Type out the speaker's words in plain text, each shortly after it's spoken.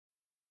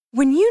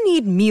When you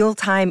need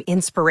mealtime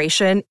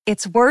inspiration,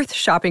 it's worth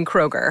shopping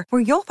Kroger,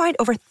 where you'll find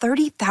over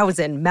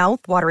 30,000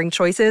 mouth-watering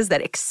choices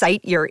that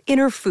excite your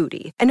inner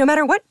foodie. And no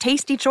matter what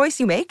tasty choice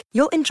you make,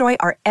 you'll enjoy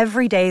our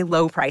everyday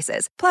low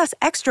prices, plus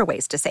extra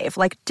ways to save,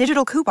 like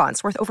digital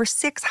coupons worth over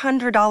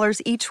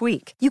 $600 each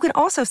week. You can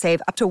also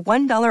save up to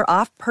 $1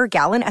 off per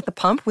gallon at the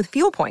pump with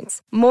fuel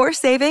points. More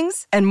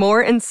savings and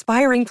more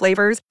inspiring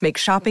flavors make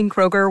shopping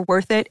Kroger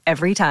worth it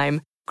every time.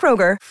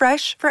 Kroger,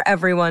 fresh for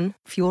everyone.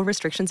 Fuel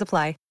restrictions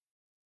apply.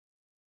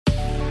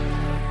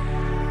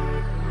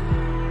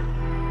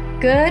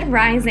 Good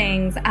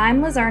risings.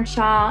 I'm Liz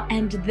Earnshaw,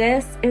 and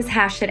this is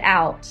Hash It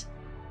Out.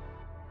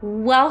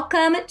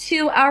 Welcome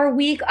to our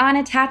week on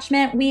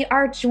attachment. We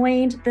are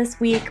joined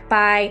this week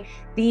by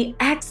the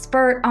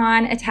expert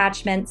on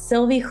attachment,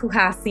 Silvy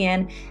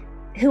Khoucasian,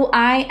 who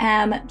I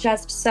am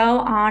just so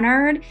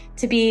honored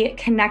to be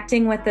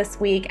connecting with this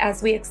week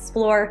as we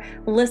explore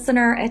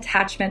listener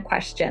attachment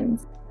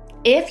questions.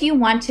 If you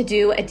want to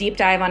do a deep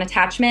dive on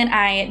attachment,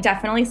 I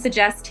definitely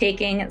suggest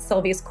taking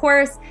Silvy's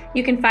course.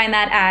 You can find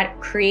that at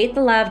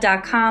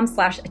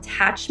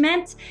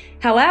createthelove.com/attachment.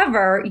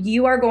 However,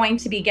 you are going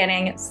to be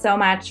getting so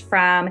much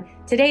from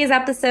today's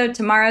episode,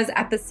 tomorrow's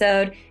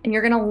episode, and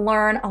you're going to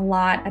learn a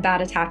lot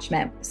about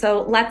attachment.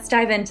 So let's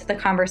dive into the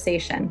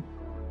conversation.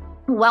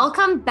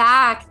 Welcome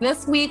back.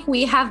 This week,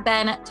 we have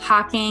been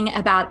talking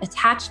about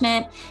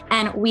attachment,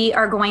 and we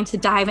are going to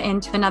dive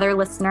into another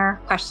listener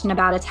question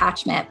about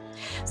attachment.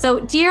 So,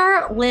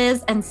 dear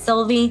Liz and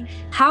Silvy,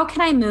 how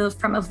can I move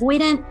from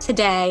avoidant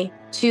today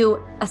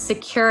to a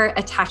secure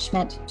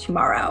attachment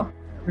tomorrow?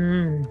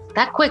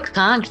 That quick,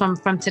 huh?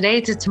 From today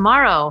to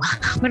tomorrow.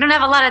 We don't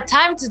have a lot of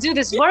time to do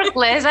this work,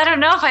 Liz. I don't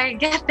know if I can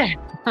get there.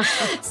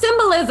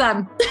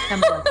 Symbolism.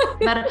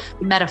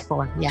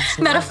 Metaphor. Yes.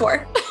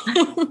 Metaphor.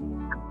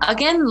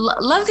 Again,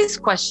 love these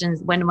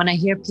questions when I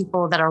hear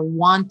people that are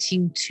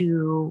wanting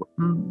to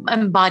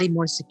embody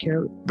more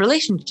secure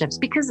relationships,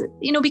 because,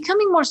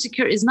 becoming more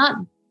secure is not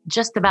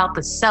just about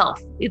the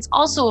self. It's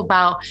also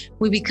about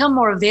we become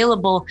more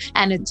available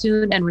and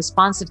attuned and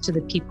responsive to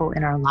the people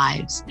in our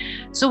lives.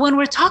 So when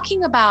we're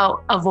talking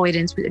about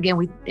avoidance, we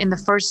in the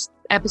first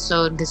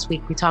episode this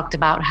week, we talked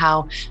about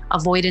how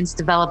avoidance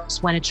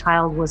develops when a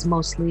child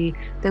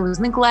there was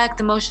neglect,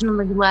 emotional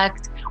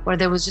neglect, or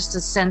there was just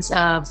a sense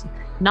of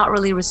not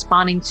really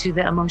responding to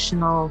the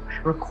emotional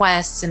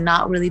requests and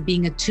not really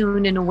being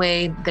attuned in a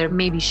way. There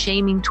may be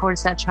shaming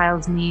towards that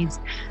child's needs.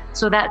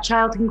 So that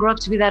child can grow up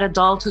to be that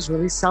adult who's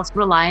really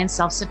self-reliant,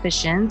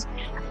 self-sufficient,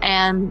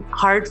 and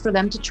hard for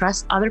them to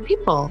trust other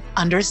people.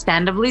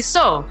 Understandably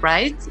so,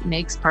 right?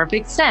 Makes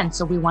perfect sense.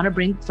 So we want to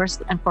bring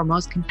first and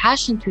foremost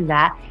compassion to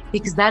that,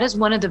 because that is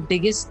one of the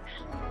biggest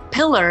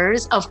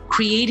pillars of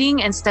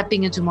creating and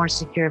stepping into more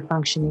secure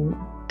functioning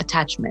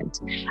attachment.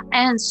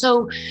 And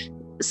so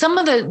some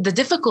of the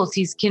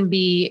difficulties can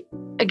be,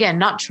 again,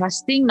 not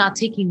trusting, not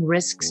taking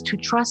risks to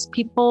trust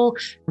people,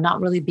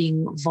 not really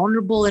being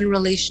vulnerable in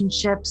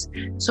relationships.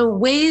 So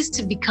ways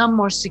to become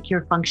more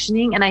secure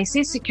functioning. And I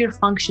say secure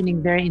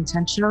functioning very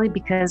intentionally,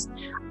 because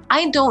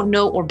I don't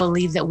know or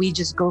believe that we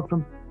just go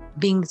from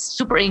being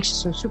super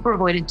anxious or super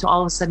avoidant to all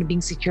of a sudden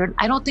being secure.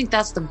 I don't think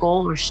that's the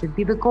goal or should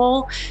be the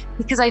goal,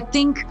 because I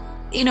think,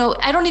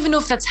 I don't even know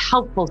if that's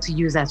helpful to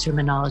use that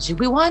terminology.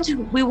 We want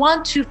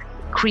to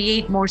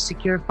create more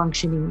secure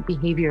functioning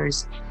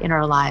behaviors in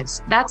our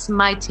lives. That's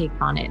my take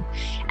on it.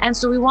 And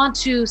so we want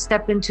to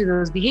step into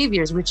those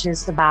behaviors, which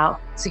is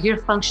about secure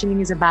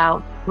functioning is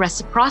about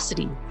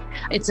reciprocity.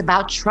 It's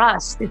about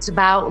trust. It's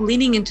about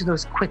leaning into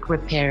those quick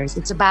repairs.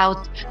 It's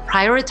about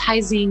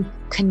prioritizing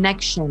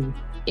connection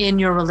in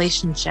your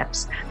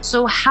relationships.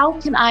 So how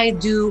can I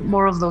do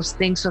more of those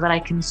things so that I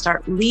can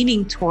start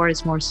leaning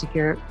towards more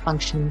secure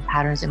functioning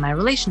patterns in my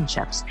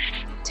relationships?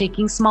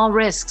 Taking small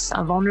risks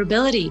of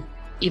vulnerability,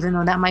 even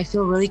though that might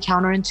feel really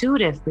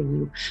counterintuitive for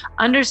you.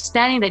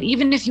 Understanding that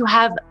even if you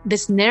have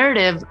this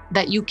narrative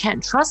that you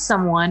can't trust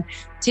someone,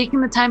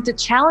 taking the time to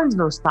challenge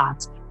those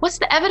thoughts. What's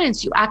the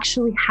evidence you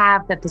actually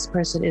have that this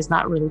person is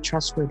not really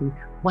trustworthy?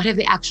 What have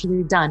they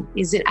actually done?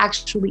 Is it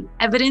actually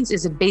evidence?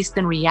 Is it based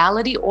in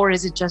reality? Or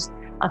is it just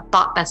a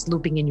thought that's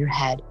looping in your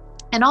head?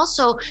 And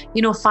also,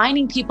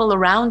 finding people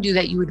around you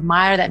that you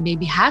admire that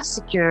maybe have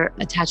secure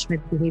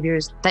attachment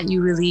behaviors that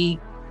you really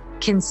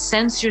can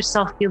sense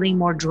yourself feeling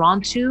more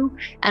drawn to.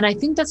 And I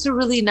think that's a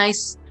really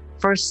nice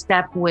first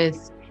step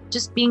with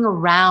just being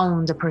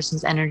around a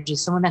person's energy,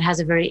 someone that has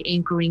a very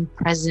anchoring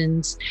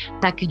presence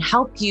that can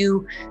help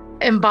you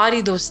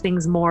embody those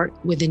things more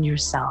within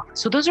yourself.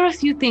 So those are a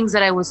few things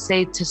that I would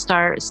say to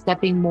start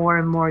stepping more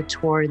and more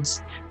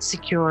towards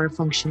secure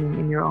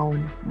functioning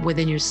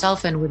within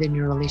yourself and within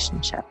your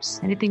relationships.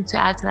 Anything to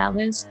add to that,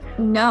 Liz?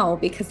 No,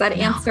 because that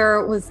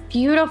answer was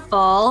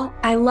beautiful.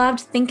 I loved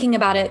thinking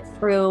about it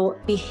through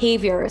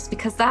behaviors,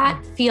 because that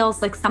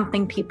feels like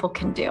something people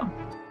can do.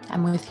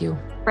 I'm with you.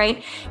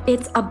 Right?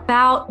 It's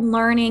about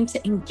learning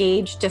to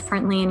engage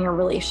differently in your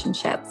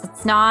relationships.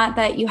 It's not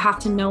that you have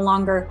to no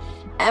longer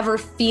ever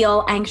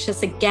feel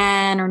anxious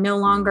again or no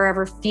longer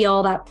ever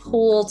feel that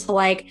pull to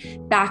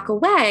back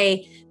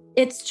away.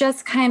 it's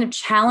just kind of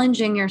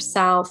challenging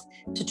yourself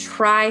to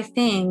try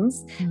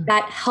things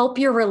that help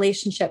your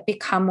relationship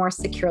become more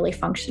securely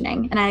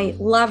functioning. And I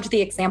loved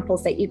the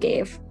examples that you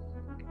gave.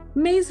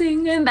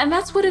 Amazing. And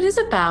that's what it is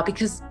about,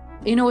 because,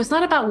 it's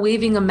not about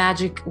waving a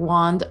magic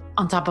wand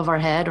on top of our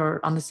head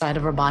or on the side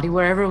of our body,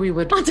 wherever we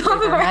would on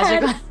top of our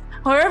head.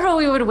 Wherever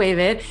we would wave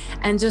it,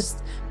 and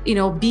just,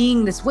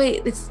 being this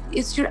way,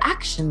 it's your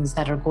actions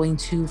that are going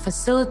to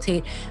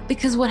facilitate.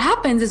 Because what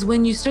happens is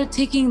when you start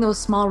taking those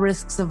small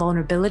risks of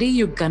vulnerability,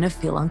 you're going to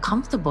feel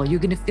uncomfortable. You're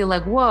going to feel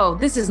like, whoa,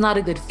 this is not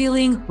a good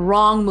feeling,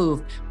 wrong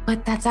move.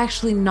 But that's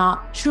actually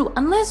not true,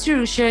 unless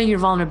you're sharing your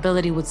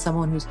vulnerability with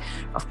someone who's,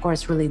 of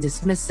course, really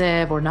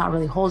dismissive or not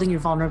really holding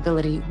your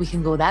vulnerability. We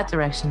can go that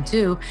direction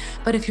too.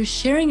 But if you're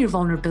sharing your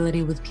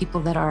vulnerability with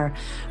people that are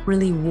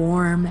really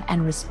warm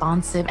and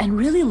responsive, and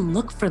really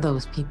look for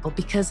those people,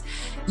 because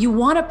you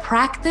want to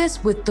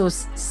practice with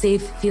those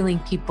safe feeling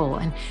people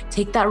and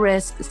take that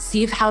risk,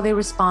 see how they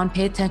respond,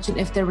 pay attention.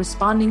 If they're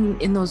responding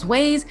in those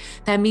ways,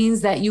 that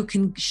means that you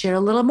can share a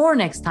little more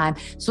next time,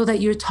 so that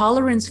your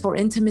tolerance for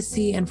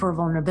intimacy and for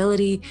vulnerability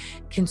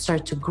can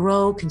start to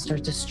grow, can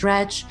start to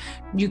stretch.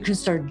 You can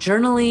start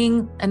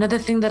journaling. Another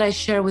thing that I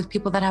share with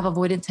people that have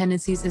avoidant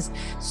tendencies is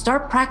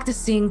start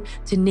practicing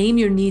to name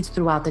your needs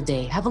throughout the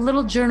day. Have a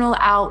little journal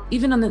out,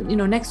 even on the,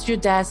 next to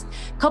your desk,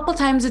 a couple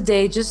times a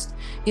day. Just,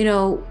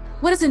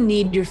 what is a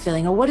need you're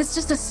feeling, or what is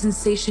just a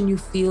sensation you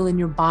feel in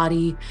your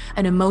body,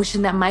 an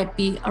emotion that might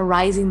be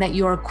arising that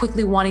you are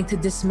quickly wanting to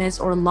dismiss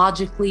or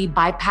logically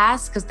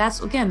bypass, because that's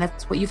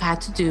what you've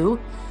had to do.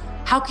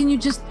 How can you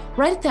just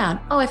write it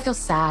down? Oh, I feel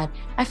sad.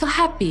 I feel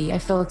happy. I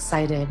feel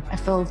excited. I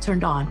feel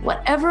turned on.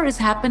 Whatever is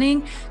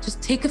happening, just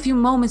take a few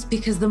moments,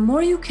 because the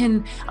more you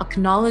can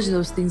acknowledge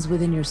those things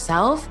within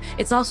yourself,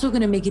 it's also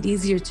going to make it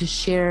easier to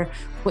share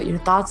what your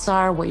thoughts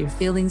are, what your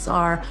feelings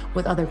are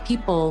with other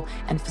people,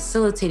 and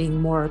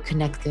facilitating more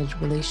connected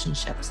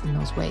relationships in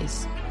those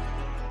ways.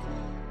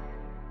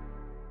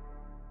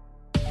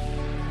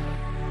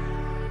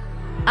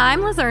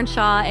 I'm Liz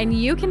Earnshaw, and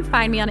you can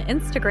find me on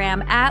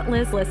Instagram at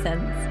Liz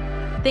Listens.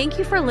 Thank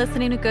you for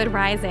listening to Good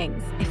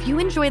Risings. If you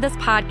enjoy this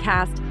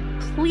podcast,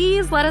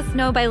 please let us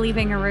know by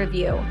leaving a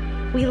review.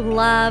 We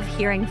love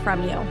hearing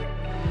from you.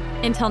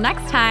 Until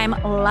next time,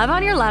 love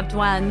on your loved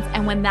ones,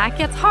 and when that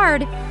gets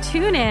hard,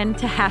 tune in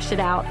to Hash It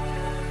Out.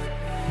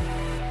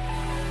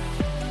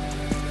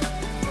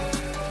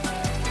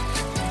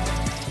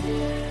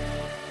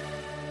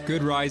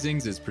 Good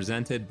Risings is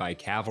presented by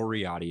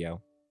Cavalry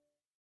Audio.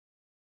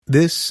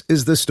 This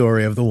is the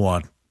story of the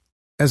one.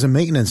 As a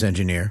maintenance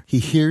engineer, he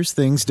hears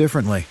things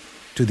differently.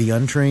 To the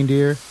untrained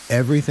ear,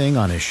 everything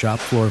on his shop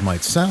floor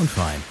might sound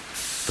fine,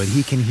 but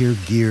he can hear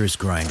gears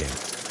grinding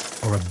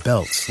or a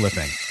belt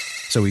slipping.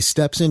 So he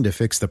steps in to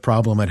fix the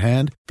problem at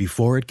hand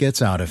before it gets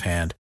out of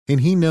hand.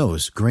 And he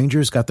knows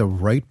Grainger's got the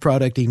right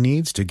product he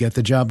needs to get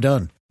the job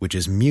done, which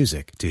is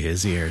music to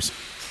his ears.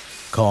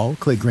 Call,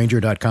 click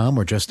Grainger.com,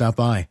 or just stop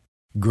by.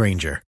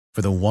 Grainger,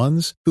 for the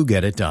ones who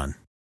get it done.